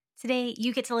Today,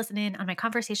 you get to listen in on my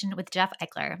conversation with Jeff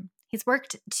Eichler. He's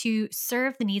worked to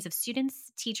serve the needs of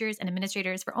students, teachers, and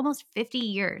administrators for almost 50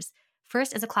 years,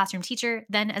 first as a classroom teacher,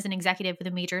 then as an executive with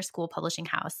a major school publishing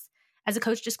house. As a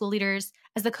coach to school leaders,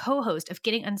 as the co host of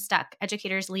Getting Unstuck,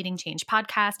 Educators Leading Change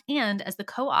podcast, and as the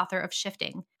co author of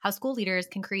Shifting, How School Leaders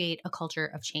Can Create a Culture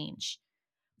of Change.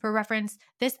 For reference,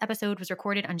 this episode was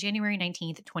recorded on January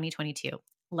 19th, 2022.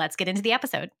 Let's get into the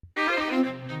episode.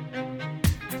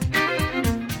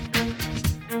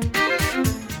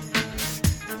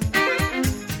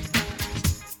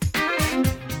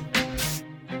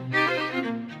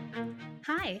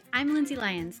 Hi, I'm Lindsay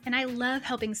Lyons, and I love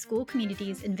helping school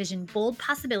communities envision bold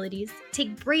possibilities,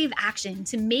 take brave action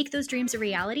to make those dreams a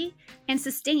reality, and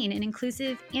sustain an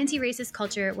inclusive, anti-racist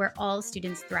culture where all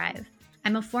students thrive.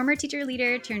 I'm a former teacher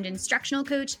leader turned instructional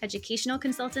coach, educational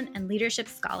consultant, and leadership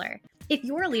scholar. If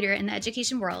you're a leader in the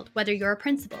education world, whether you're a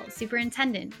principal,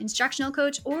 superintendent, instructional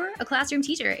coach, or a classroom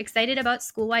teacher excited about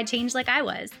school-wide change like I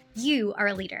was, you are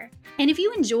a leader. And if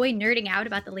you enjoy nerding out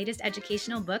about the latest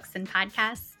educational books and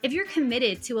podcasts, if you're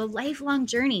committed to a lifelong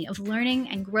journey of learning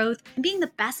and growth and being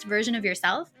the best version of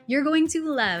yourself, you're going to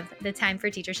love the Time for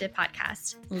Teachership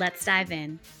podcast. Let's dive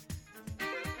in.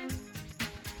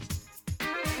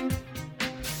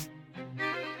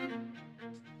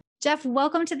 Jeff,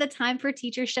 welcome to the Time for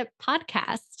Teachership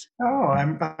podcast. Oh,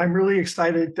 I'm really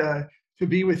excited to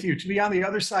be with you, to be on the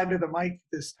other side of the mic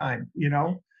this time.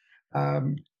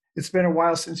 It's been a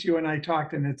while since you and I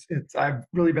talked, and I've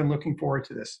really been looking forward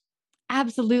to this.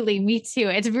 Absolutely, me too.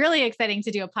 It's really exciting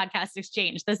to do a podcast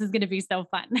exchange. This is going to be so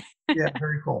fun. Yeah,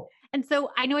 very cool. And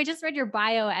so I know I just read your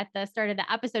bio at the start of the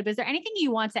episode, but is there anything you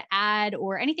want to add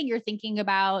or anything you're thinking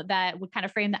about that would kind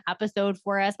of frame the episode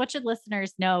for us? What should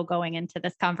listeners know going into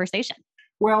this conversation?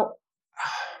 Well,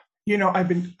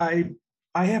 I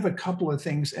have a couple of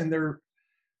things, and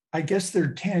I guess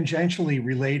they're tangentially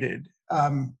related.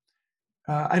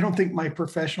 I don't think my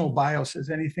professional bio says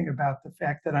anything about the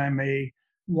fact that I'm a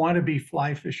wannabe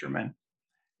fly fisherman,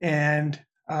 and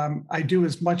I do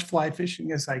as much fly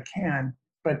fishing as I can,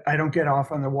 but I don't get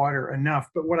off on the water enough.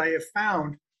 But what I have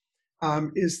found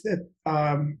is that,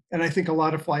 and I think a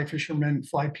lot of fly fisher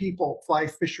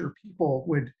people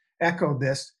would echo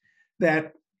this,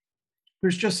 that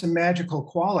there's just a magical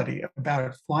quality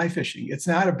about fly fishing. It's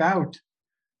not about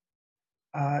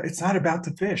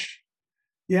the fish.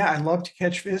 Yeah, I love to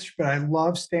catch fish, but I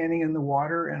love standing in the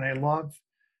water, and I love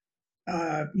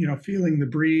feeling the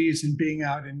breeze and being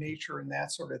out in nature and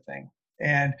that sort of thing.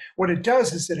 And what it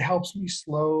does is it helps me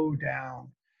slow down.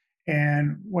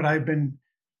 And what I've been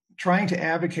trying to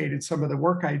advocate in some of the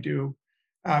work I do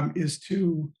is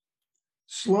to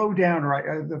slow down,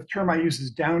 or the term I use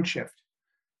is downshift,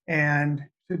 and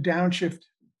to downshift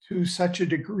to such a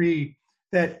degree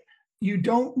that you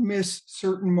don't miss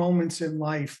certain moments in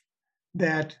life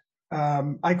that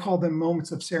I call them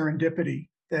moments of serendipity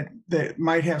that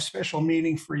might have special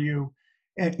meaning for you.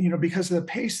 And, because of the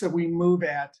pace that we move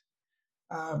at,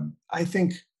 I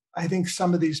think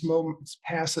some of these moments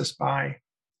pass us by.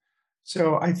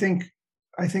 So I think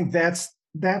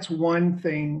that's one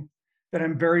thing that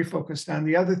I'm very focused on.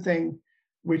 The other thing,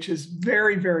 which is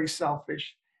very, very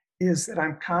selfish, is that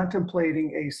I'm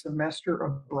contemplating a semester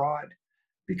abroad,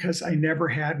 because I never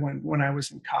had one when I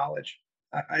was in college.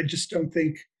 I just don't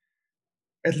think,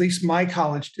 at least my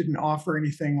college didn't offer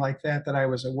anything like that I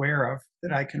was aware of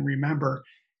that I can remember.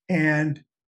 And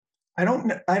I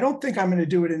don't think I'm going to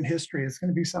do it in history. It's going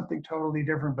to be something totally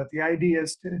different. But the idea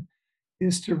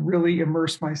is to really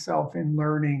immerse myself in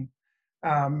learning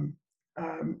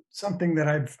something that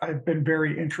I've been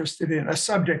very interested in, a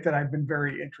subject that I've been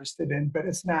very interested in, but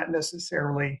it's not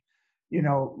necessarily,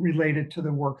 related to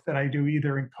the work that I do,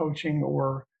 either in coaching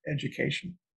or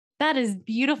education. That is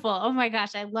beautiful. Oh my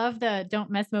gosh. I love the don't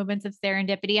miss moments of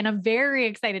serendipity. And I'm very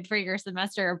excited for your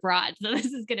semester abroad. So this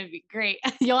is going to be great.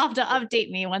 You'll have to update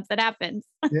me once it happens.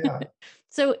 Yeah.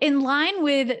 So in line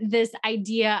with this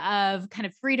idea of kind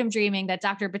of freedom dreaming that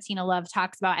Dr. Bettina Love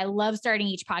talks about, I love starting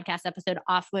each podcast episode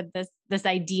off with this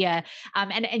idea.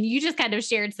 And you just kind of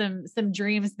shared some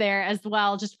dreams there as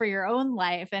well, just for your own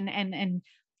life and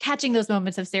catching those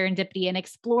moments of serendipity and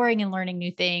exploring and learning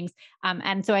new things.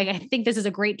 And so I think this is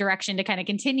a great direction to kind of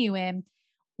continue in.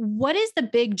 What is the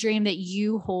big dream that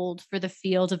you hold for the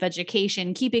field of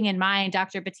education, keeping in mind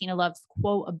Dr. Bettina Love's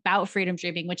quote about freedom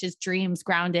dreaming, which is dreams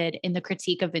grounded in the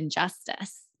critique of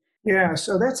injustice? Yeah,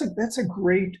 so that's a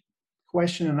great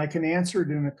question, and I can answer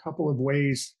it in a couple of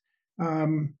ways.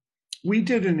 We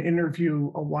did an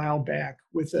interview a while back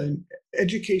with an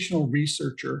educational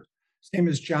researcher. His name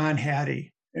is John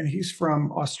Hattie, and he's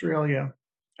from Australia.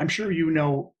 I'm sure you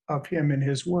know of him and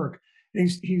his work.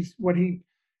 He's what he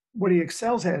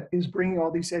excels at is bringing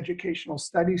all these educational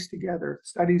studies together,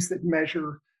 studies that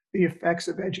measure the effects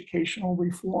of educational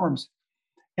reforms.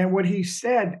 And what he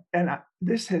said, and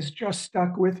this has just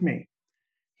stuck with me,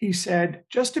 he said,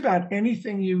 just about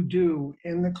anything you do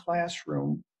in the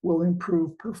classroom will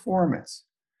improve performance.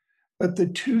 But the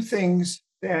two things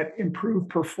that improve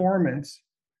performance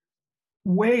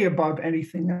way above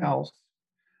anything else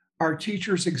are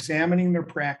teachers examining their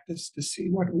practice to see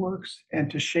what works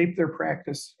and to shape their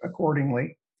practice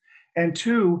accordingly. And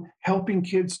two, helping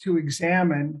kids to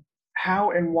examine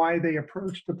how and why they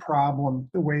approached the problem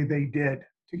the way they did,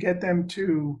 to get them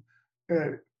to,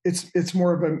 it's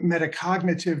more of a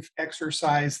metacognitive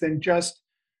exercise than just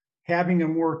having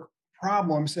them work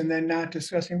problems and then not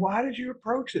discussing, well, how did you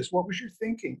approach this? What was your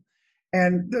thinking?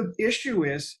 And the issue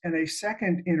is, and a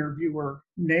second interviewer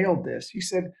nailed this, he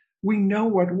said, we know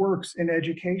what works in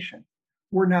education.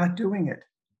 We're not doing it.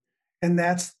 And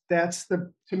that's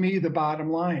the, to me, the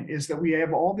bottom line is that we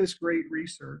have all this great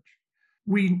research.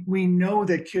 We know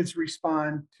that kids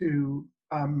respond to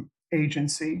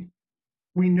agency.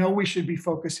 We know we should be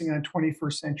focusing on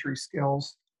 21st century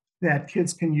skills that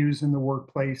kids can use in the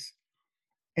workplace.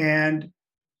 And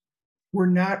we're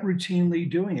not routinely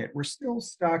doing it. We're still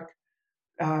stuck.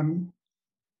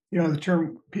 The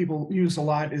term people use a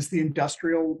lot is the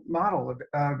industrial model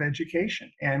of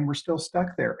education, and we're still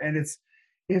stuck there. And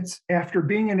it's after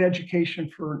being in education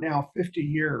for now 50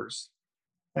 years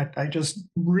that I just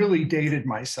really dated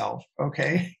myself.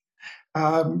 Okay,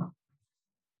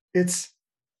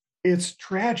 it's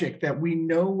tragic that we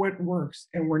know what works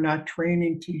and we're not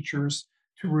training teachers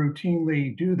to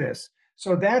routinely do this.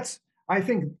 So that's I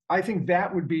think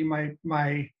that would be my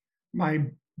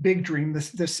big dream.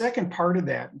 The second part of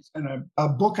that, and a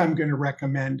book I'm going to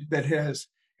recommend that has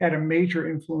had a major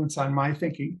influence on my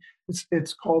thinking.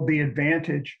 It's called The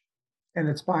Advantage, and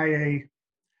it's by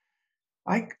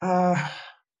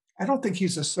I don't think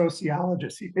he's a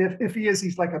sociologist. If he is,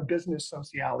 he's like a business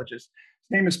sociologist.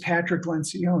 His name is Patrick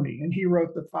Lencioni, and he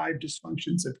wrote The Five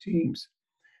Dysfunctions of Teams.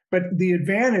 But The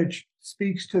Advantage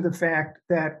speaks to the fact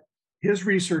that his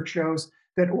research shows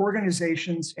that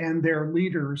organizations and their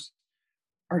leaders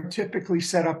are typically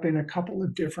set up in a couple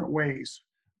of different ways.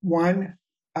 One,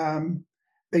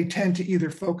 they tend to either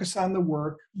focus on the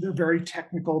work, they're very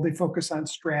technical, they focus on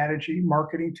strategy,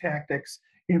 marketing tactics,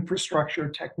 infrastructure,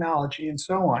 technology, and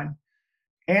so on,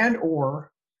 and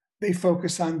or they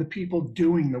focus on the people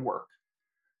doing the work.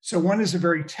 So one is a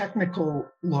very technical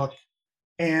look,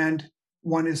 and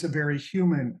one is a very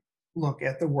human look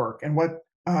at the work. And what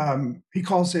he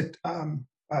calls it,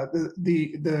 the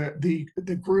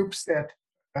groups that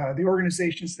the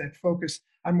organizations that focus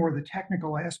on more of the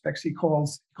technical aspects, he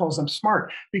calls them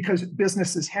smart, because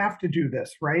businesses have to do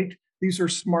this, right? These are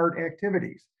smart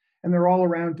activities, and they're all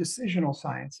around decisional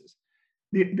sciences.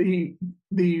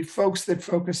 The folks that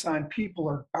focus on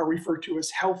people are referred to as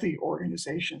healthy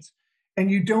organizations. And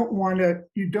you don't want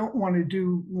to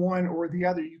do one or the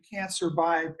other. You can't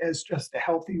survive as just a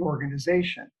healthy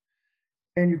organization,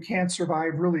 and you can't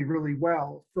survive really, really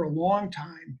well for a long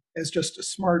time as just a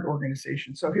smart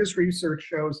organization. So his research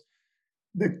shows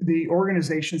the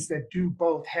organizations that do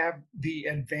both have the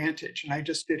advantage. And I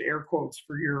just did air quotes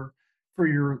for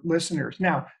your listeners.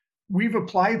 Now, we've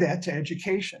applied that to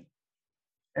education,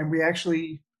 and we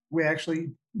actually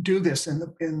do this in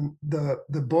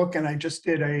the book. And I just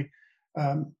did a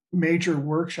major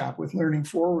workshop with Learning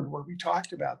Forward where we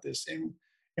talked about this,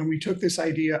 and we took this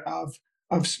idea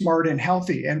of smart and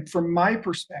healthy. And from my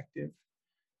perspective,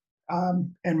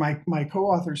 and my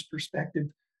co-author's perspective,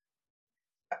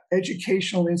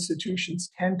 educational institutions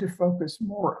tend to focus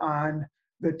more on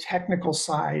the technical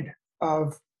side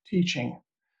of teaching.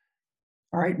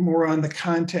 All right, more on the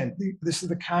content. This is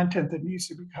the content that needs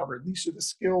to be covered. These are the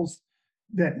skills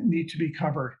that need to be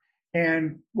covered.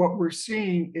 And what we're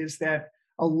seeing is that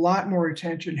a lot more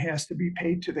attention has to be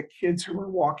paid to the kids who are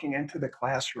walking into the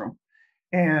classroom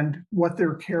and what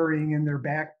they're carrying in their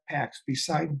backpacks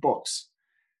beside books.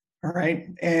 All right.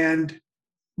 And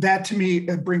that to me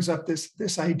brings up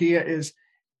this idea is,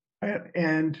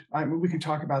 and I mean, we can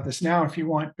talk about this now if you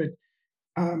want, but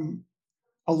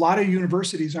a lot of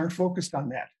universities aren't focused on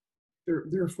that.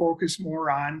 They're focused more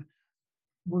on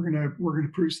we're gonna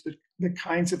produce the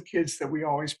kinds of kids that we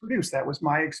always produce. That was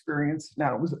my experience.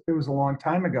 Now it was a long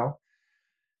time ago.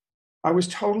 I was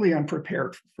totally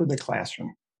unprepared for the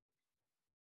classroom.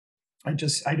 I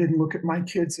didn't look at my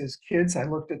kids as kids. I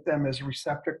looked at them as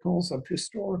receptacles of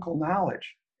historical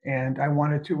knowledge. And I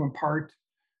wanted to impart,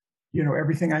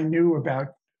 everything I knew about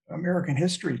American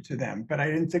history to them, but I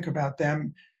didn't think about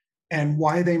them and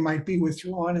why they might be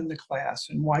withdrawn in the class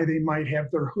and why they might have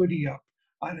their hoodie up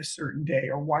on a certain day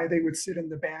or why they would sit in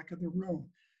the back of the room.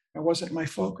 That wasn't my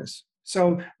focus.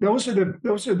 So those are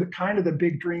the kind of the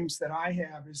big dreams that I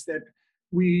have, is that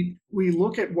we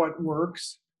look at what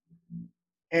works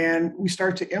and we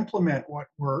start to implement what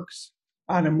works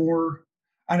on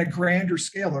a grander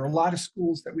scale. There are a lot of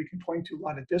schools that we can point to, a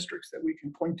lot of districts that we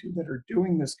can point to that are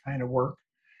doing this kind of work.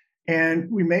 And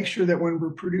we make sure that when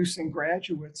we're producing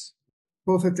graduates,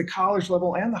 both at the college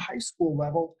level and the high school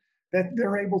level, that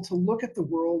they're able to look at the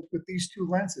world with these two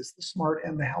lenses, the smart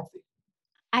and the healthy.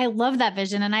 I love that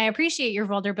vision. And I appreciate your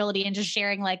vulnerability and just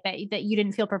sharing like that you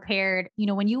didn't feel prepared,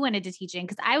 when you went into teaching.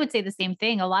 Cause I would say the same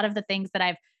thing. A lot of the things that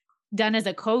I've done as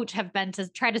a coach have been to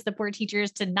try to support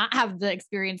teachers to not have the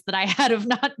experience that I had of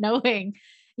not knowing,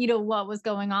 what was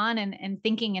going on, and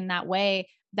thinking in that way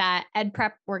that ed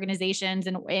prep organizations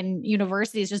and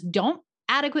universities just don't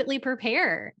adequately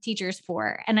prepare teachers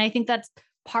for. And I think that's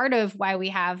part of why we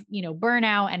have,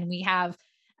 burnout, and we have,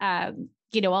 a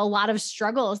lot of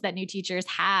struggles that new teachers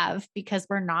have because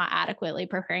we're not adequately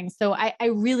preparing. So I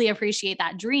really appreciate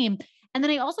that dream. And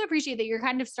then I also appreciate that you're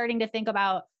kind of starting to think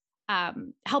about,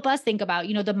 help us think about,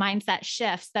 the mindset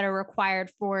shifts that are required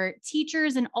for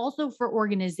teachers and also for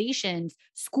organizations,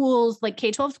 schools like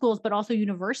K-12 schools, but also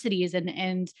universities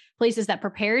and places that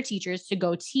prepare teachers to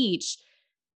go teach,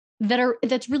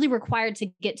 that's really required to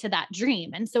get to that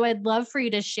dream. And so I'd love for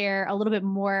you to share a little bit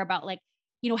more about like,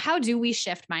 how do we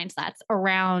shift mindsets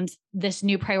around this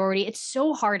new priority? It's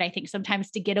so hard, I think, sometimes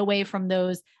to get away from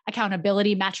those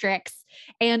accountability metrics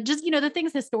and just, the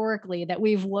things historically that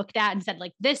we've looked at and said,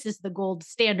 like, this is the gold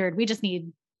standard. We just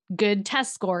need good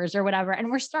test scores or whatever. And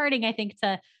we're starting, I think,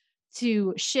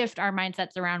 to shift our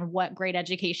mindsets around what great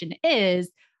education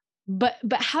is. But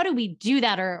how do we do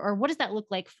that? Or what does that look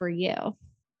like for you?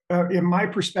 In my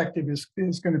perspective is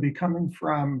going to be coming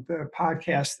from the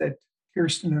podcast that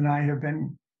Kirsten and I have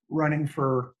been running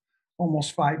for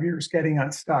almost 5 years, Getting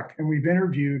Unstuck. And we've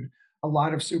interviewed a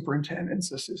lot of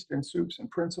superintendents, assistant supes, and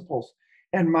principals.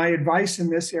 And my advice in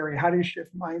this area, how do you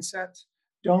shift mindsets?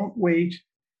 Don't wait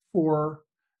for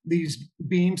these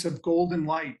beams of golden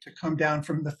light to come down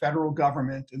from the federal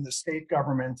government and the state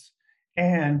governments,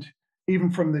 and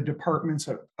even from the departments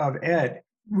of ed.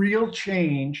 Real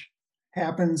change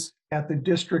happens at the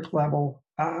district level.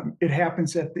 It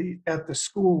happens at the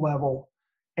school level,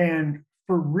 and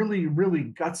for really,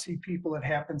 really gutsy people, it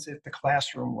happens at the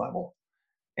classroom level.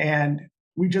 And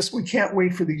we can't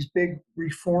wait for these big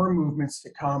reform movements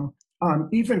to come.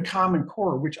 Even Common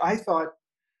Core, which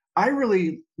I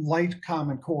really liked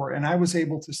Common Core, and I was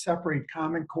able to separate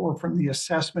Common Core from the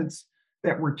assessments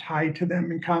that were tied to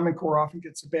them. And Common Core often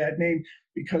gets a bad name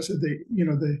because of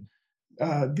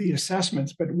the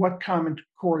assessments, but what Common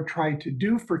Core tried to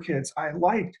do for kids, I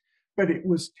liked, but it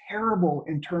was terrible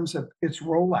in terms of its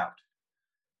rollout.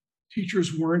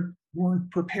 Teachers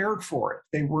weren't prepared for it.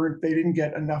 They didn't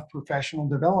get enough professional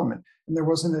development, and there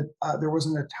wasn't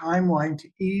a timeline to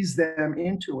ease them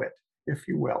into it, if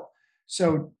you will.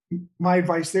 So my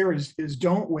advice there is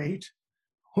don't wait.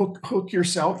 Hook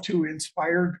yourself to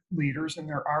inspired leaders, and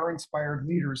there are inspired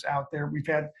leaders out there.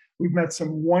 We've met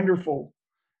some wonderful,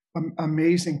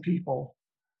 amazing people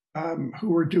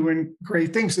who are doing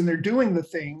great things, and they're doing the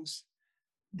things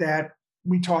that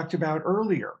we talked about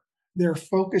earlier. They're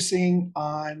focusing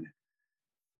on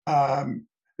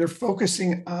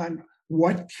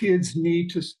what kids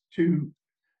need to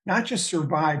not just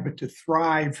survive, but to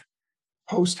thrive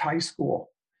post high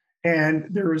school. And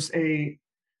there's in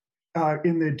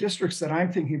the districts that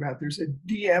I'm thinking about, there's a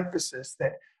de-emphasis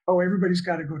that, everybody's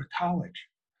got to go to college.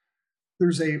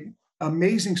 There's a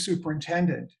amazing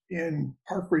superintendent in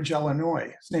Park Ridge,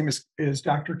 Illinois. His name is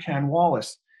Dr. Ken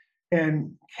Wallace.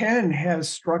 And Ken has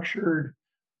structured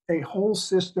a whole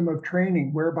system of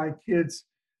training whereby kids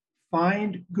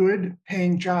find good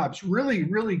paying jobs, really,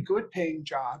 really good paying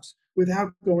jobs,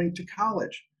 without going to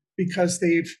college, because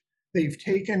they've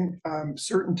taken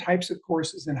certain types of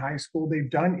courses in high school.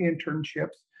 They've done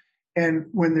internships. And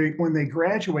when they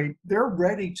graduate, they're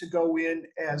ready to go in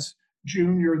as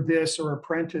junior this or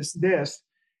apprentice this,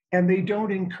 and they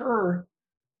don't incur,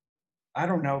 I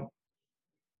don't know,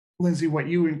 Lindsay, what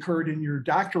you incurred in your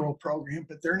doctoral program,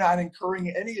 but they're not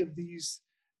incurring any of these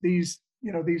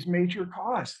major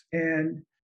costs. And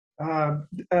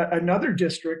another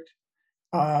district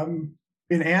in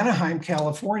Anaheim,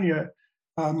 California,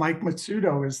 Mike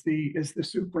Matsudo is the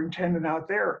superintendent out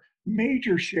there.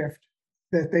 Major shift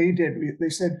that they did. They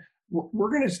said, we're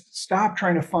going to stop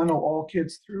trying to funnel all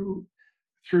kids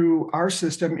through our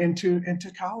system into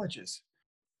colleges.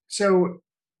 So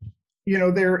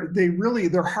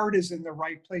their heart is in the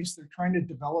right place. They're trying to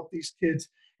develop these kids,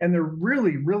 and they're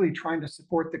really, really trying to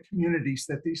support the communities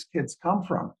that these kids come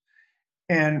from.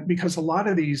 And because a lot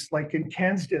of these, like in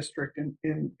Ken's district,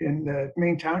 in the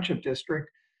Main Township district,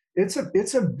 it's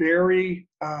a very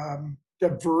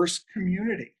diverse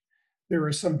community. There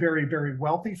are some very, very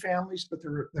wealthy families, but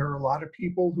there are a lot of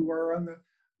people who are on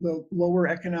the lower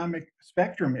economic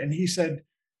spectrum. And he said,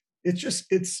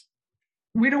 it's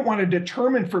we don't want to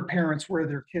determine for parents where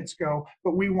their kids go,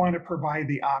 but we want to provide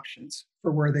the options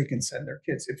for where they can send their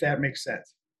kids, if that makes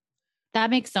sense. That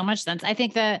makes so much sense. I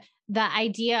think the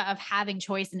idea of having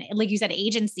choice and, like you said,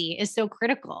 agency is so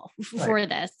critical Right. for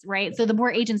this, right? So the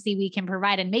more agency we can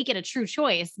provide and make it a true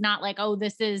choice, not like, oh,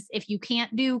 this is, if you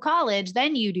can't do college,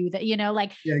 then you do that,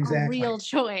 like Yeah, a exactly. real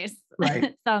choice.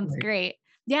 Right. Sounds Right. great.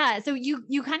 Yeah. So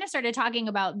you kind of started talking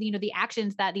about, the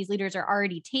actions that these leaders are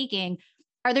already taking.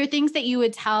 Are there things that you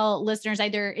would tell listeners,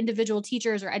 either individual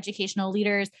teachers or educational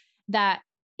leaders, that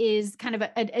is kind of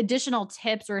additional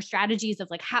tips or strategies of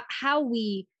like how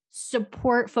we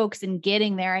support folks in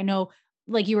getting there? I know,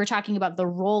 like you were talking about the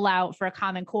rollout for a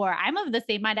Common Core. I'm of the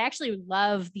same mind. I actually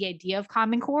love the idea of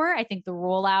Common Core. I think the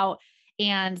rollout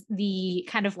and the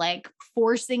kind of like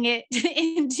forcing it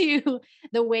into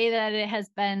the way that it has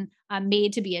been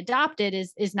made to be adopted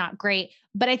is not great.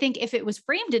 But I think if it was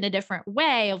framed in a different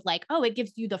way of like, oh, it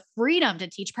gives you the freedom to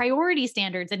teach priority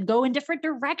standards and go in different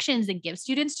directions and give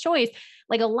students choice.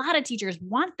 Like a lot of teachers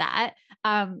want that.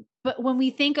 But when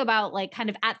we think about like kind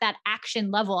of at that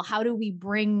action level, how do we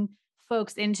bring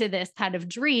folks into this kind of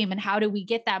dream, and how do we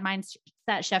get that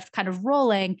mindset shift kind of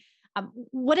rolling?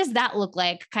 What does that look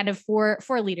like kind of for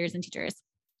leaders and teachers?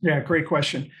 Yeah, great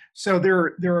question. So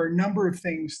there are a number of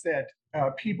things that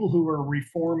people who are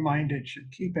reform minded should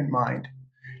keep in mind.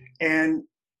 And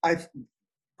I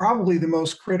probably the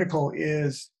most critical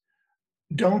is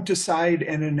don't decide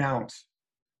and announce.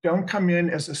 Don't come in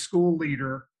as a school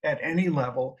leader at any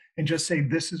level and just say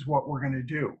this is what we're going to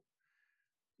do.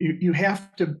 You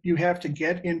have to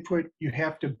get input. You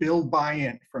have to build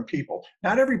buy-in from people.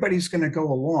 Not everybody's going to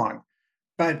go along,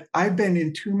 but I've been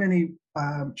in too many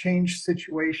change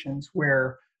situations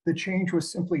where the change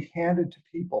was simply handed to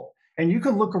people. And you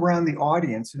can look around the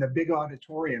audience in a big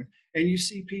auditorium and you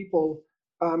see people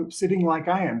sitting like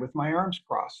I am with my arms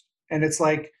crossed. And it's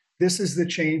like, this is the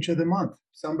change of the month.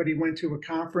 Somebody went to a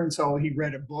conference, oh, he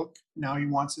read a book, now he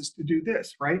wants us to do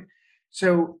this, right?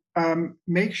 So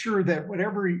make sure that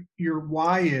whatever your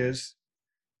why is,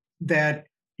 that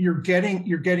you're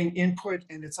getting input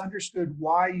and it's understood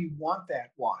why you want that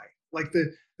why. Like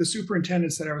the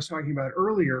superintendents that I was talking about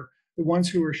earlier, the ones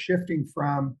who are shifting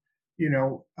from you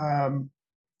know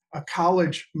a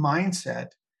college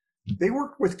mindset, they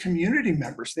work with community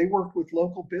members, they work with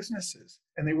local businesses,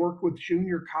 and they work with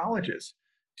junior colleges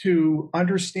to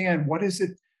understand what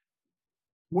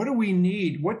do we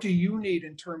need, what do you need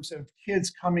in terms of kids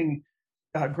coming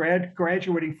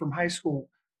graduating from high school,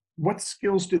 what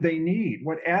skills do they need,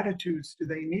 what attitudes do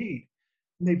they need.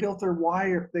 And they built their why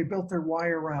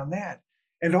around that.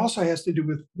 And it also has to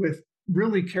do with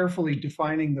really carefully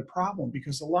defining the problem,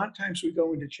 because a lot of times we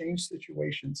go into change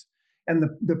situations and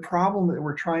the problem that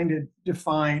we're trying to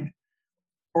define,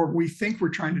 or we think we're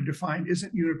trying to define,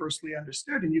 isn't universally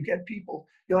understood. And you get people,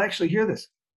 you'll actually hear this,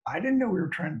 I didn't know we were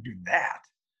trying to do that.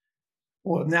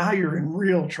 Well, now you're in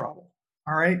real trouble.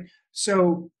 All right.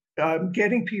 So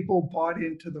getting people bought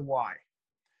into the why.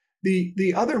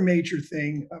 The other major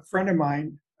thing, a friend of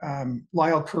mine,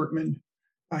 Lyle Kurtman,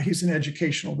 he's an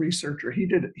educational researcher.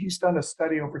 He's done a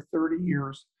study over 30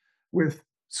 years with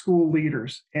school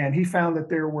leaders, and he found that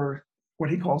there were what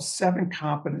he calls 7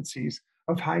 competencies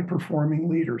of high performing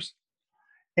leaders.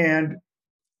 And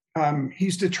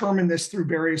he's determined this through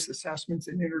various assessments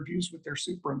and interviews with their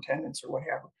superintendents or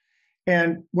whatever.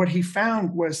 And what he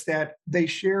found was that they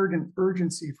shared an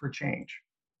urgency for change.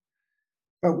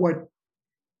 But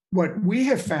what we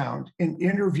have found in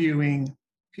interviewing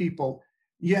people,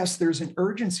 yes, there's an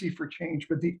urgency for change,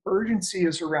 but the urgency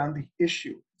is around the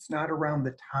issue. It's not around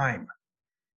the time.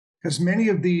 Because many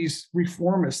of these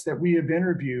reformists that we have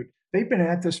interviewed, they've been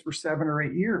at this for 7 or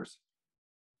 8 years.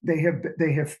 They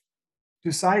have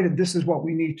decided this is what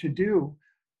we need to do,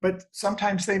 but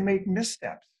sometimes they make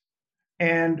missteps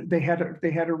and they had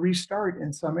to restart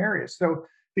in some areas. So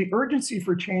the urgency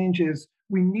for change is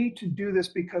we need to do this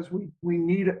because we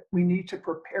need to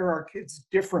prepare our kids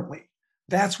differently.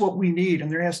 That's what we need,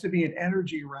 and there has to be an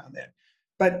energy around that.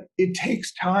 But it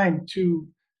takes time to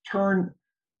turn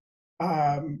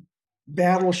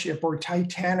Battleship or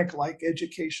Titanic like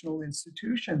educational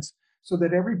institutions so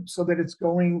that it's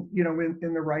going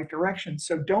in the right direction.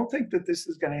 So don't think that this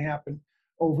is going to happen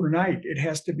overnight. It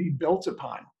has to be built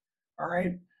upon. All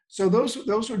right. So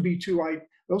those would be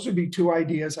two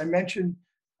ideas. I mentioned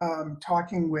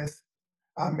talking with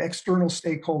external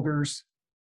stakeholders,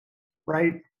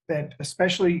 right? That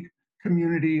especially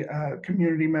community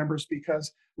members,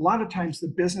 because a lot of times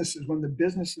when the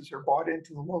businesses are bought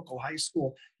into the local high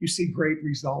school, you see great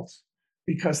results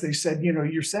because they said,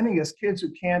 you're sending us kids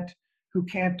who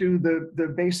can't do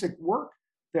the basic work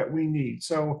that we need.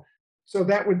 So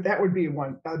that would be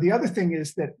one. The other thing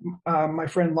is that my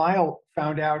friend Lyle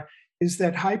found out is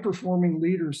that high performing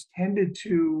leaders tended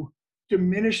to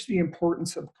diminish the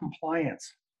importance of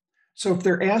compliance. So if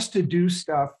they're asked to do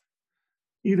stuff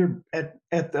either at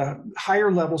the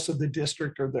higher levels of the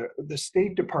district or the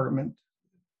state department,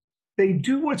 they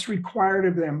do what's required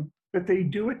of them, but they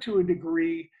do it to a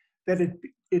degree that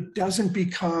it doesn't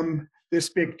become this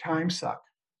big time suck.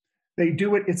 They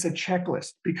do it, it's a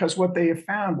checklist, because what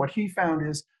he found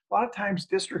is a lot of times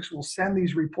districts will send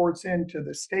these reports in to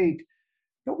the state.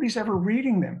 Nobody's ever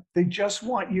reading them. They just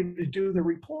want you to do the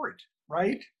report,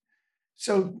 right?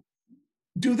 So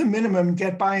do the minimum,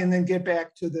 get by, and then get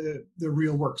back to the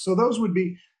real work. So those would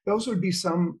be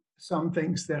some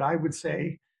things that I would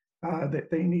say that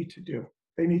they need to do.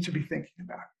 They need to be thinking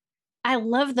about. I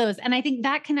love those. And I think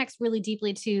that connects really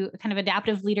deeply to kind of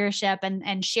adaptive leadership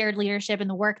and shared leadership and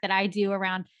the work that I do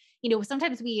around,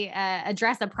 sometimes we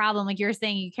address a problem, like you're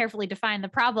saying, you carefully define the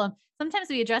problem. Sometimes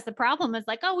we address the problem as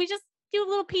like, oh, we just do a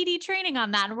little PD training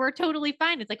on that and we're totally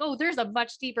fine. It's like, oh, there's a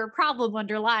much deeper problem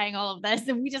underlying all of this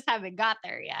and we just haven't got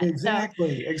there yet.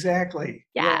 Exactly.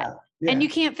 Yeah. And you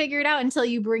can't figure it out until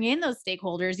you bring in those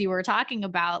stakeholders you were talking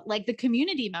about, like the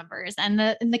community members and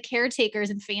the caretakers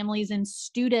and families and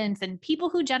students and people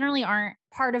who generally aren't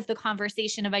part of the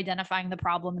conversation of identifying the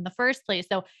problem in the first place.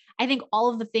 So I think all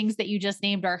of the things that you just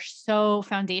named are so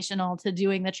foundational to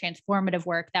doing the transformative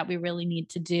work that we really need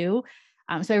to do.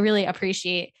 So I really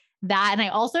appreciate that. And I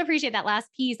also appreciate that last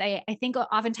piece. I think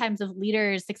oftentimes of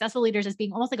leaders, successful leaders, as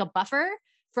being almost like a buffer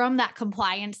from that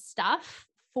compliance stuff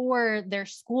for their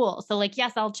school. So like,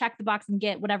 yes, I'll check the box and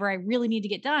get whatever I really need to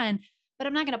get done, but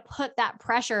I'm not going to put that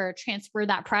pressure, transfer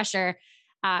that pressure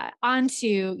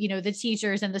onto, the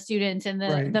teachers and the students and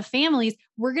the families.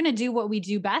 We're going to do what we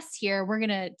do best here. We're going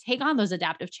to take on those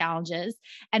adaptive challenges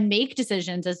and make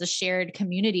decisions as a shared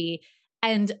community.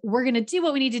 And we're going to do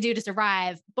what we need to do to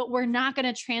survive, but we're not going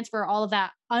to transfer all of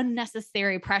that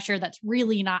unnecessary pressure that's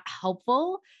really not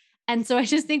helpful. And so I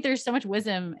just think there's so much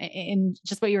wisdom in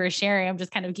just what you were sharing. I'm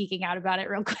just kind of geeking out about it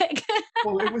real quick.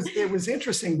 Well, it was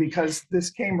interesting because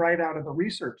this came right out of the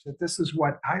research that this is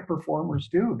what high performers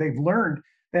do. They've learned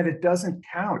that it doesn't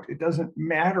count. It doesn't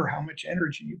matter how much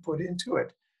energy you put into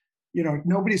it.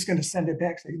 Nobody's going to send it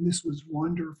back saying, this was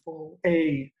wonderful.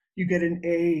 You get an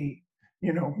A,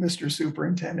 Mr.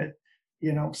 Superintendent,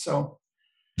 so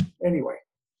anyway.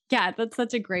 Yeah, that's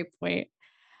such a great point.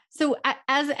 So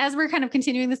as we're kind of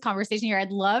continuing this conversation here, I'd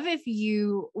love if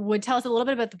you would tell us a little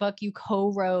bit about the book you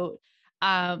co-wrote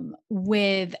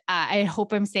with, I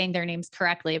hope I'm saying their names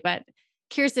correctly, but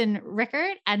Kirsten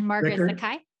Rickert and Margaret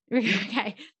Sakai.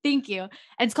 Okay, thank you. And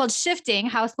it's called Shifting: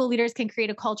 How School Leaders Can Create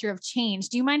a Culture of Change.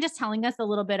 Do you mind just telling us a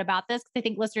little bit about this? Because I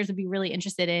think listeners would be really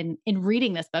interested in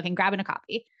reading this book and grabbing a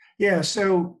copy. Yeah,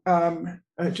 so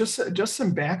just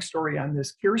some backstory on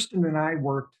this. Kirsten and I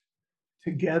worked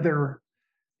together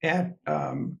at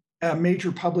a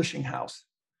major publishing house,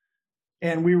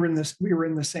 and we were in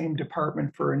the same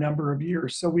department for a number of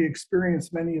years. So we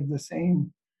experienced many of the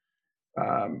same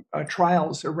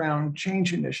trials around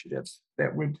change initiatives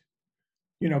that would,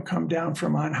 come down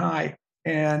from on high.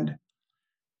 And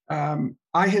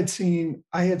I had seen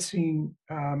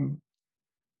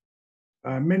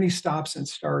many stops and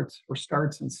starts, or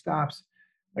starts and stops,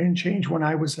 in change when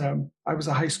I was a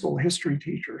high school history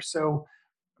teacher. So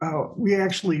we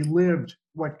actually lived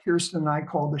what Kirsten and I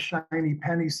call the shiny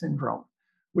penny syndrome,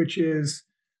 which is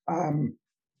the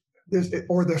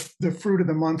fruit of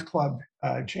the month club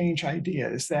change idea.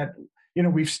 Is that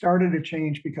we've started a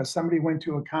change because somebody went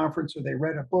to a conference, or they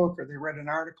read a book, or they read an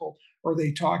article, or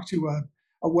they talked to a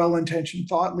well-intentioned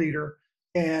thought leader,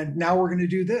 and now we're going to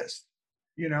do this.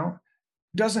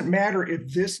 Doesn't matter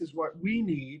if this is what we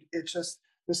need. It's just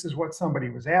this is what somebody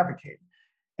was advocating.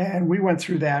 And we went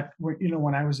through that,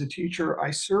 when I was a teacher.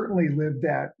 I certainly lived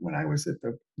that when I was at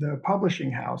the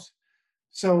publishing house.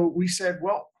 So we said,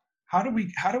 well, how do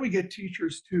we get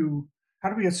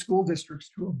school districts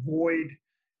to avoid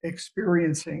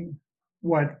experiencing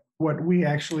what we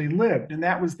actually lived? And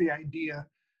that was the idea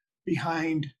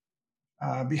behind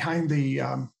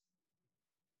the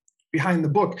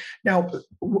book. Now,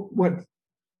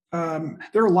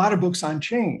 there are a lot of books on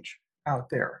change out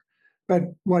there. But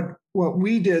what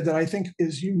we did that I think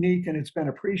is unique and it's been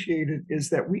appreciated is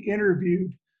that we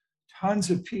interviewed tons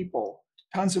of people,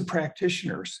 tons of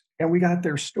practitioners, and we got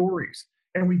their stories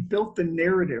and we built the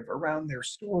narrative around their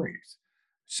stories.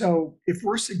 So if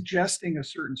we're suggesting a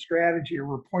certain strategy or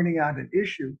we're pointing out an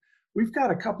issue, we've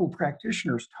got a couple of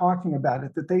practitioners talking about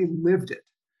it that they lived it.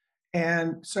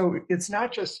 And so it's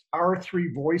not just our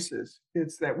three voices,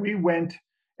 it's that we went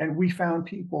and we found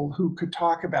people who could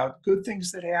talk about good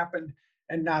things that happened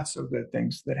and not so good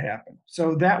things that happened.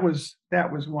 So that was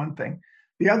one thing.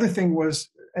 The other thing was,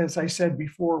 as I said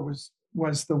before,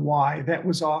 was the why. That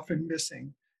was often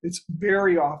missing. It's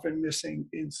very often missing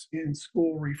in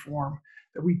school reform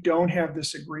that we don't have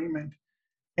this agreement,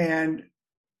 and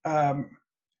um,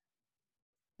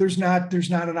 there's not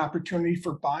an opportunity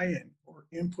for buy-in or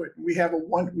input. We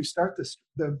start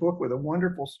the book with a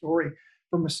wonderful story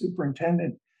from a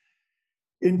superintendent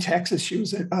in Texas. She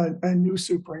was a new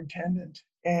superintendent,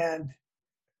 and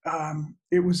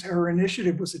it was her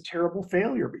initiative was a terrible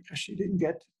failure because she didn't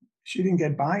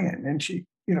get buy-in, and she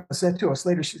said to us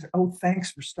later, she said, "Oh,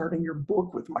 thanks for starting your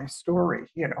book with my story."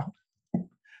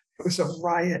 It was a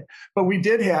riot. But we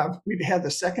had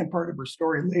the second part of her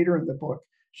story later in the book.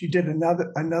 She did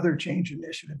another change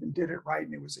initiative and did it right,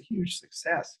 and it was a huge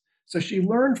success. So she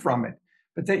learned from it.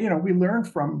 But that we learned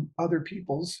from other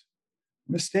people's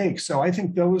mistakes. So I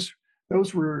think those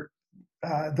were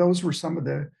some of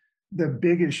the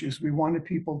big issues. We wanted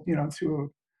people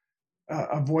to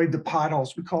avoid the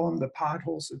potholes. We call them the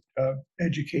potholes of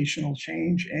educational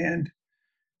change, and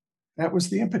that was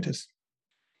the impetus.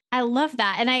 I love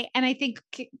that. And I think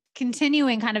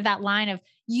continuing kind of that line of,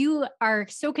 you are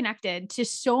so connected to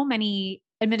so many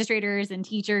administrators and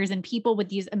teachers and people with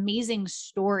these amazing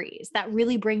stories that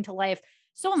really bring to life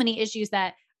so many issues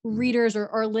that readers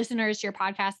or listeners to your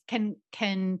podcast can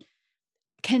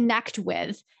connect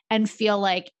with and feel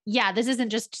like, yeah, this isn't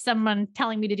just someone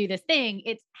telling me to do this thing.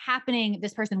 It's happening.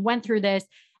 This person went through this.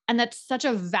 And that's such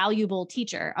a valuable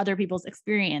teacher, other people's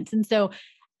experience. And so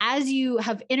as you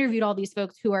have interviewed all these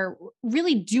folks who are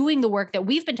really doing the work that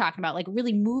we've been talking about, like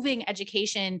really moving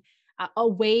education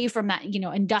away from that,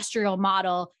 industrial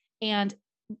model and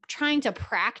trying to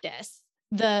practice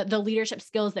the leadership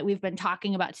skills that we've been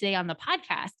talking about today on the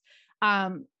podcast.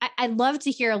 I'd love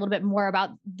to hear a little bit more about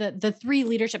the three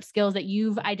leadership skills that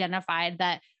you've identified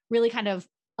that really kind of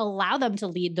allow them to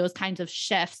lead those kinds of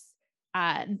shifts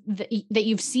that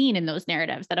you've seen in those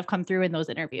narratives that have come through in those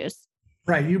interviews.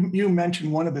 Right. You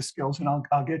mentioned one of the skills, and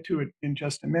I'll get to it in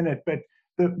just a minute. But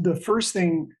the first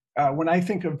thing when I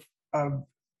think of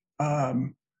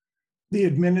the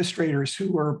administrators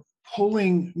who are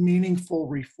pulling meaningful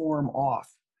reform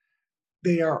off,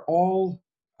 they all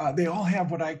have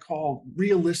what I call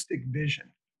realistic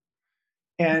vision,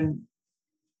 and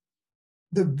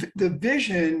the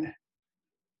vision.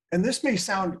 And this may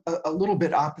sound a little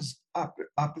bit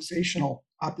oppositional.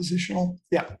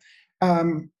 Yeah.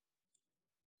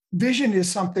 Vision is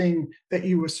something that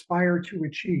you aspire to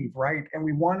achieve, right? And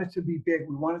we want it to be big.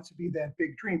 We want it to be that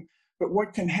big dream. But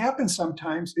what can happen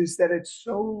sometimes is that it's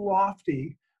so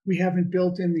lofty, we haven't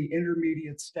built in the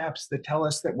intermediate steps that tell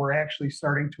us that we're actually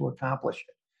starting to accomplish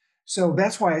it. So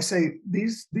that's why I say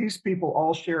these people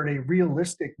all shared a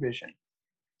realistic vision.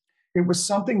 It was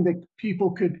something that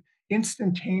people could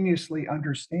instantaneously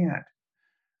understand.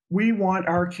 We want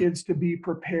our kids to be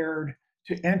prepared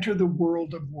to enter the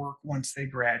world of work once they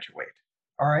graduate.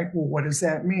 All right. Well, what does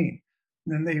that mean?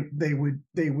 And then they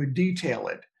would detail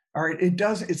it. All right.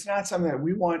 It's not something that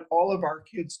we want all of our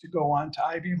kids to go on to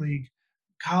Ivy League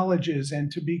colleges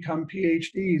and to become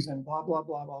PhDs and blah, blah,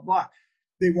 blah, blah, blah.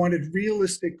 They wanted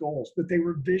realistic goals, but they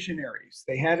were visionaries.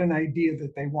 They had an idea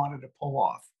that they wanted to pull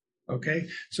off. Okay.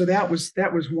 So that was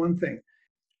one thing.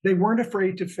 They weren't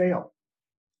afraid to fail.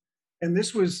 And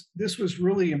this was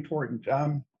really important.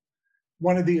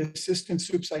 One of the assistant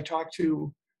soups I talked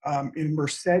to in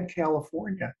Merced,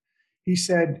 California, he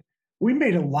said, we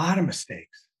made a lot of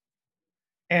mistakes.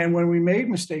 And when we made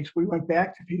mistakes, we went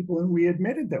back to people and we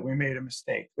admitted that we made a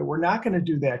mistake, that we're not going to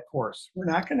do that course. We're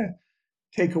not going to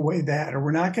take away that, or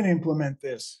we're not going to implement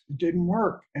this. It didn't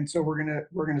work. And so we're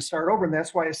going to start over. And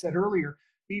that's why I said earlier,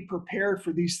 be prepared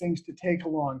for these things to take a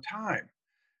long time.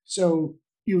 So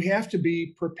you have to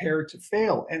be prepared to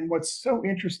fail. And what's so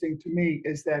interesting to me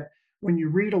is that when you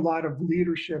read a lot of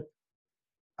leadership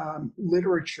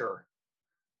literature,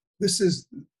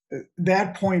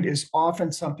 that point is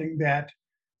often something that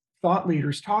thought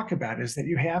leaders talk about, is that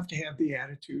you have to have the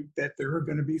attitude that there are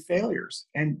going to be failures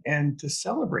and to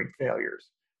celebrate failures.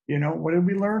 What did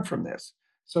we learn from this?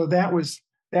 So that was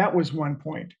one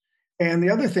point. And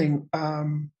the other thing,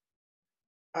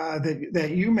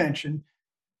 that you mentioned,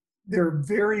 they're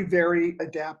very, very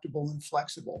adaptable and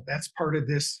flexible. That's part of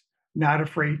this not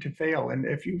afraid to fail. And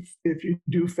if you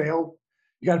do fail,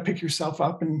 you got to pick yourself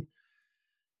up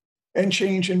and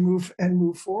change and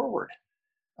move forward.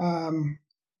 Um,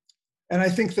 and I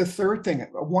think the third thing,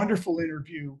 a wonderful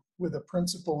interview with a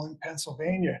principal in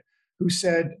Pennsylvania who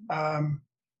said,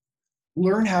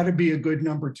 learn how to be a good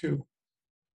number two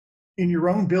in your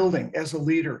own building as a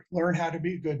leader. Learn how to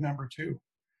be a good number two.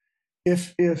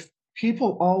 If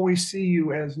people always see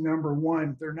you as number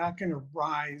one, they're not going to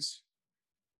rise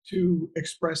to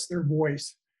express their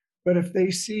voice. But if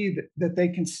they see that they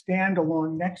can stand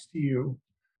along next to you,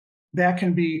 that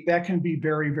can be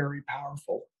very, very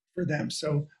powerful for them.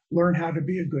 So learn how to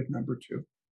be a good number two.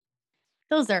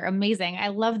 Those are amazing. I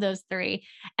love those three.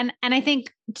 And I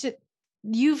think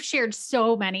you've shared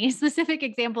so many specific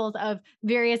examples of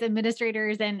various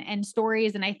administrators and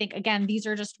stories. And I think, again, these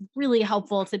are just really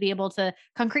helpful to be able to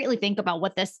concretely think about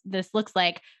what this looks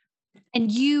like. And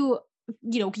you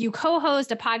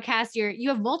co-host a podcast, you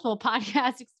have multiple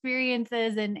podcast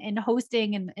experiences in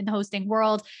hosting and in the hosting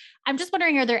world. I'm just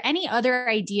wondering, are there any other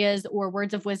ideas or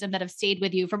words of wisdom that have stayed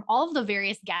with you from all of the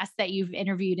various guests that you've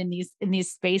interviewed in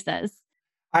these spaces?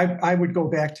 I would go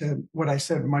back to what I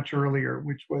said much earlier,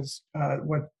 which was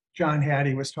what John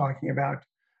Hattie was talking about.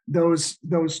 Those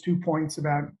 2 points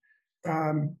about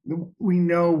we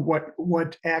know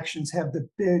what actions have the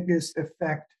biggest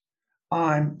effect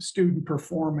on student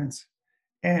performance,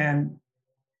 and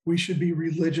we should be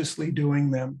religiously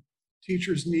doing them.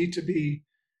 Teachers need to be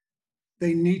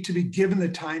given the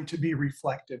time to be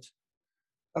reflective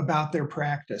about their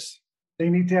practice. They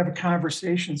need to have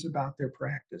conversations about their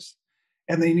practice.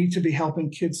 And they need to be helping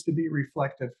kids to be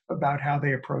reflective about how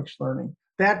they approach learning.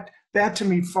 That to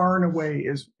me, far and away,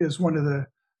 is one of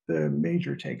the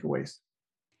major takeaways.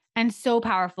 And so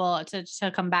powerful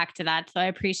to come back to that. So I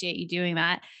appreciate you doing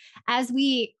that. As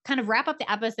we kind of wrap up the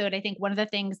episode, I think one of the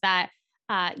things that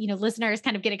listeners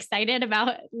kind of get excited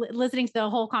about listening to the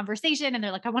whole conversation, and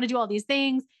they're like, I want to do all these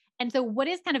things. And so what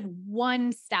is kind of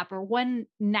one step or one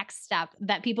next step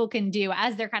that people can do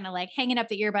as they're kind of like hanging up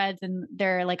the earbuds and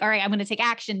they're like, all right, I'm going to take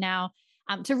action now,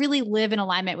 to really live in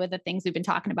alignment with the things we've been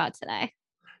talking about today?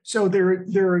 So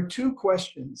there are 2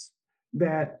 questions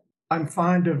that I'm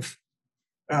fond of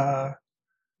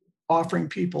offering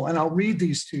people, and I'll read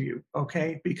these to you,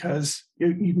 okay? Because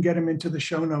you can get them into the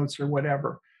show notes or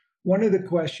whatever. One of the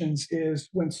questions is,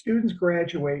 when students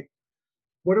graduate,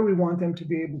 what do we want them to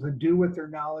be able to do with their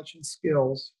knowledge and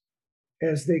skills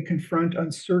as they confront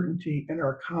uncertainty in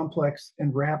our complex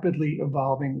and rapidly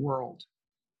evolving world?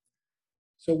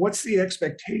 So what's the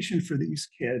expectation for these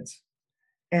kids?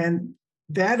 And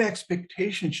that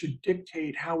expectation should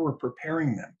dictate how we're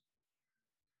preparing them.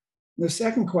 The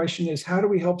second question is, how do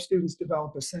we help students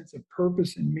develop a sense of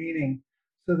purpose and meaning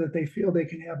so that they feel they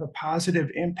can have a positive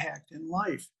impact in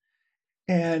life?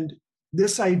 And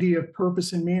this idea of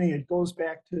purpose and meaning, it goes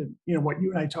back to what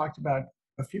you and I talked about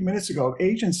a few minutes ago,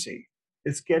 agency.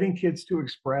 It's getting kids to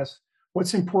express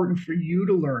what's important for you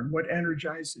to learn, what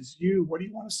energizes you, what do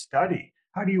you want to study,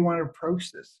 how do you want to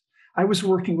approach this? I was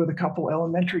working with a couple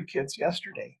elementary kids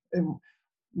yesterday, and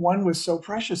one was so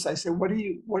precious. I said, what do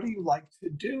you like to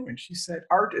do? And she said,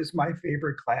 art is my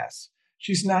favorite class.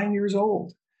 She's 9 years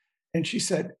old. And she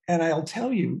said, and I'll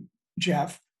tell you,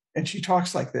 Jeff, and she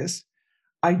talks like this,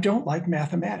 I don't like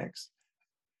mathematics.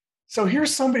 So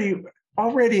here's somebody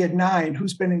already at 9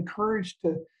 who's been encouraged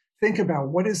to think about,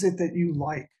 what is it that you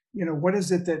like? What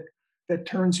is it that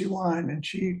turns you on? And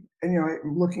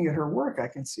looking at her work, I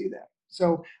can see that.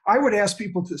 So I would ask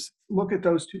people to look at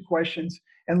those 2 questions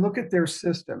and look at their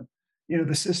system,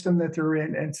 the system that they're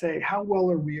in, and say, how well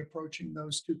are we approaching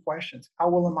those 2 questions? How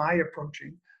well am I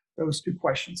approaching those 2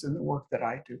 questions in the work that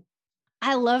I do?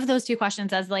 I love those 2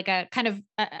 questions as like a kind of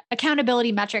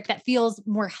accountability metric that feels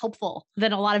more helpful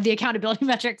than a lot of the accountability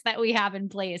metrics that we have in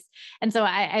place. And so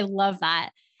I love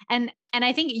that. And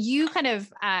I think you kind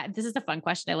of, this is a fun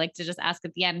question I like to just ask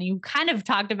at the end. You kind of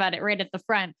talked about it right at the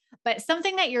front, but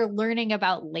something that you're learning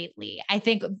about lately. I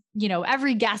think,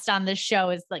 every guest on this show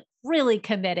is like really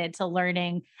committed to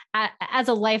learning as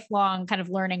a lifelong kind of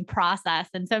learning process.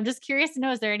 And so I'm just curious to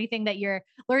know, is there anything that you're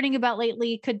learning about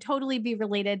lately? Could totally be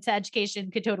related to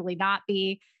education, could totally not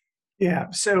be.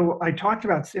 Yeah. So I talked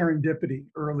about serendipity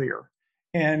earlier.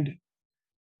 And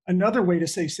another way to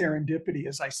say serendipity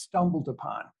is I stumbled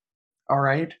upon. All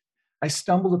right. I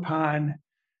stumbled upon,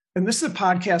 and this is a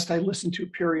podcast I listen to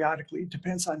periodically. It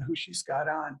depends on who she's got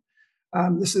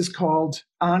on. This is called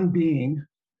On Being,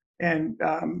 and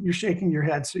you're shaking your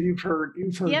head. So you've heard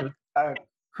Yep.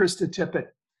 Krista Tippett,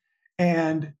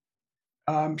 and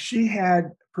She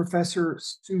had Professor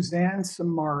Suzanne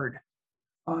Simard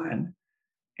on,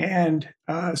 and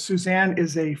Suzanne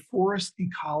is a forest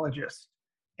ecologist,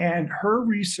 and her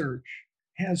research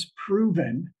has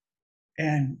proven,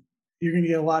 and you're going to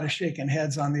get a lot of shaking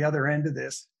heads on the other end of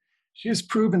this, she has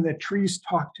proven that trees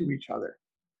talk to each other.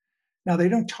 Now, they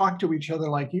don't talk to each other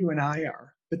like you and I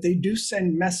are, but they do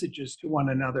send messages to one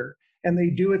another, and they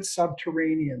do it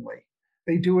subterraneanly.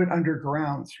 They do it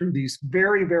underground through these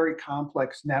very, very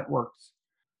complex networks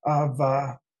of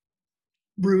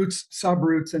roots,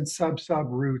 subroots, and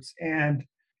sub-subroots. And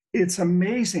it's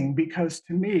amazing because,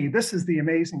 to me, this is the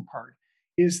amazing part,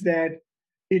 is that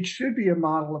it should be a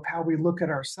model of how we look at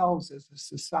ourselves as a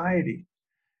society,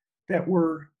 that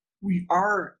we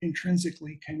are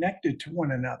intrinsically connected to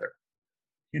one another,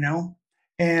 you know?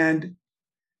 And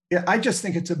I just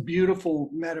think it's a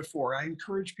beautiful metaphor. I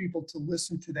encourage people to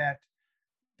listen to that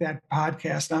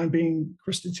podcast on being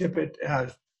Krista Tippett,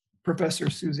 Professor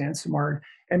Suzanne Simard,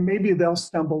 and maybe they'll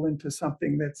stumble into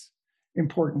something that's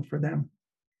important for them.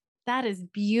 That is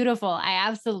beautiful. I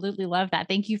absolutely love that.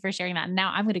 Thank you for sharing that.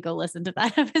 Now I'm going to go listen to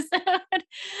that episode.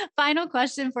 Final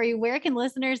question for you. Where can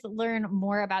listeners learn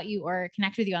more about you or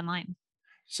connect with you online?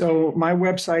 So my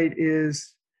website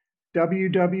is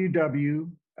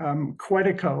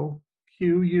www.Quetico,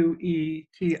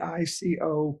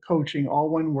 Quetico coaching, all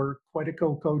one word,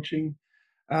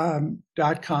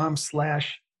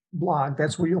 queticocoaching.com/blog.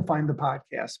 That's where you'll find the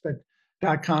podcast, but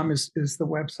 .com is the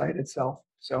website itself.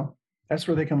 So that's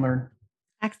where they can learn.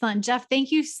 Excellent. Jeff,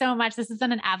 thank you so much. This has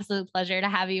been an absolute pleasure to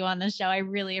have you on the show. I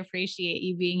really appreciate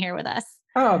you being here with us.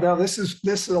 Oh, no, this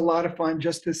is a lot of fun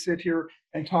just to sit here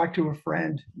and talk to a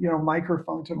friend,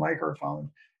 microphone to microphone.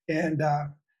 And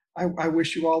I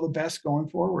wish you all the best going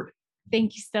forward.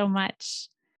 Thank you so much.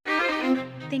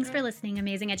 Thanks for listening,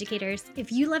 amazing educators.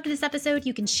 If you loved this episode,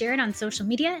 you can share it on social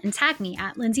media and tag me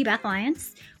at Lindsay Beth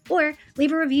Lyons, or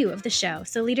leave a review of the show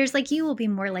so leaders like you will be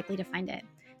more likely to find it.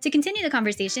 To continue the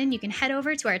conversation, you can head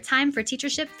over to our Time for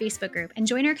Teachership Facebook group and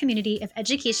join our community of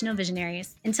educational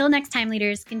visionaries. Until next time,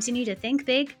 leaders, continue to think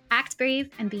big, act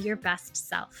brave, and be your best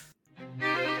self.